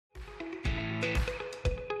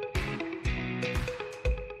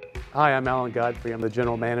Hi, I'm Alan Godfrey. I'm the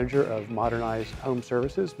General Manager of Modernize Home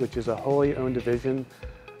Services, which is a wholly owned division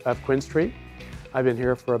of Quinn Street. I've been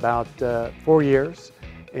here for about 4 years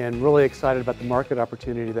and really excited about the market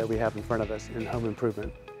opportunity that we have in front of us in home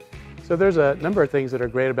improvement. So there's a number of things that are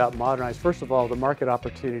great about Modernize. First of all, the market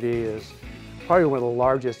opportunity is probably one of the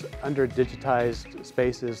largest under-digitized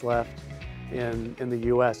spaces left in the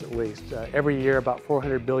U.S. at least. Every year about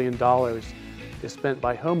 $400 billion is spent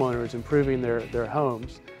by homeowners improving their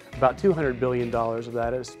homes. About $200 billion of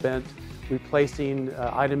that is spent replacing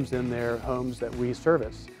items in their homes that we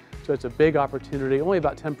service. So it's a big opportunity. Only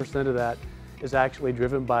about 10% of that is actually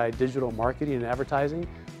driven by digital marketing and advertising.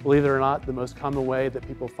 Believe it or not, the most common way that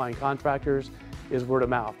people find contractors is word of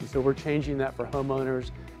mouth. And so we're changing that for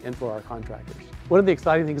homeowners and for our contractors. One of the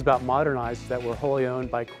exciting things about Modernize is that we're wholly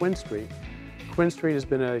owned by Quinn Street. Quinn Street has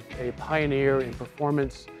been a pioneer in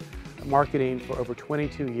performance marketing for over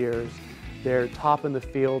 22 years. They're top in the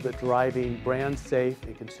field at driving brand safe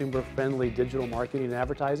and consumer friendly digital marketing and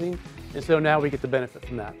advertising. And so now we get the benefit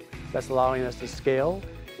from that. That's allowing us to scale,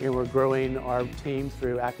 and we're growing our team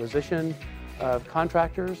through acquisition of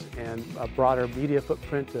contractors and a broader media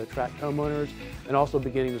footprint to attract homeowners, and also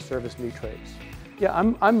beginning to service new trades. Yeah,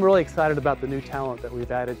 I'm really excited about the new talent that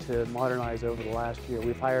we've added to Modernize over the last year.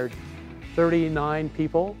 We've hired 39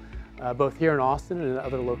 people, both here in Austin and in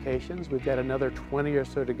other locations. We've got another 20 or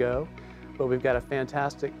so to go. But we've got a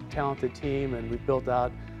fantastic, talented team, and we've built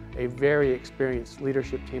out a very experienced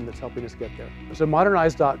leadership team that's helping us get there. So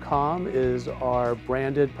Modernize.com is our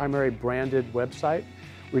primary branded website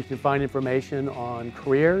where you can find information on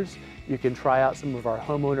careers. You can try out some of our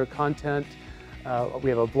homeowner content. We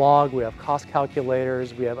have a blog, we have cost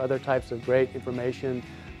calculators, we have other types of great information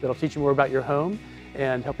that'll teach you more about your home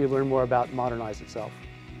and help you learn more about Modernize itself.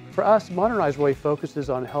 For us, Modernize really focuses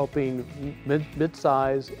on helping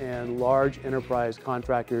mid-size and large enterprise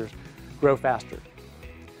contractors grow faster.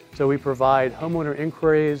 So we provide homeowner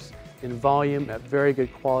inquiries in volume at very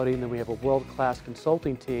good quality, and then we have a world-class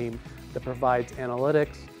consulting team that provides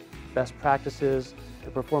analytics, best practices,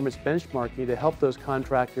 and performance benchmarking to help those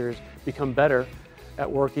contractors become better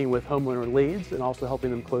at working with homeowner leads and also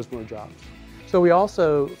helping them close more jobs. So we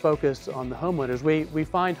also focus on the homeowners. We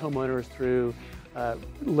find homeowners through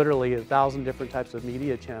literally 1,000 different types of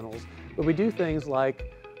media channels, but we do things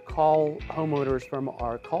like call homeowners from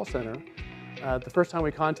our call center the first time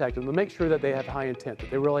we contact them to make sure that they have high intent,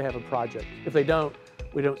 that they really have a project. If they don't,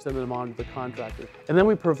 we don't send them on to the contractor. And then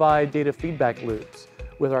we provide data feedback loops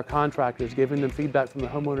with our contractors, giving them feedback from the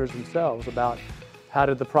homeowners themselves about how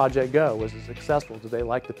did the project go? Was it successful? Did they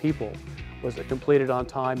like the people? Was it completed on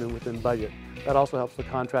time and within budget? That also helps the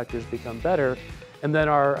contractors become better. And then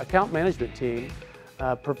our account management team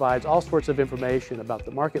provides all sorts of information about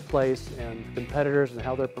the marketplace and competitors and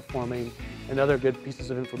how they're performing, and other good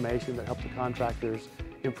pieces of information that help the contractors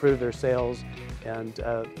improve their sales and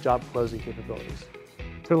job closing capabilities.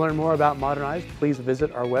 To learn more about Modernize, please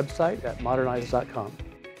visit our website at modernize.com.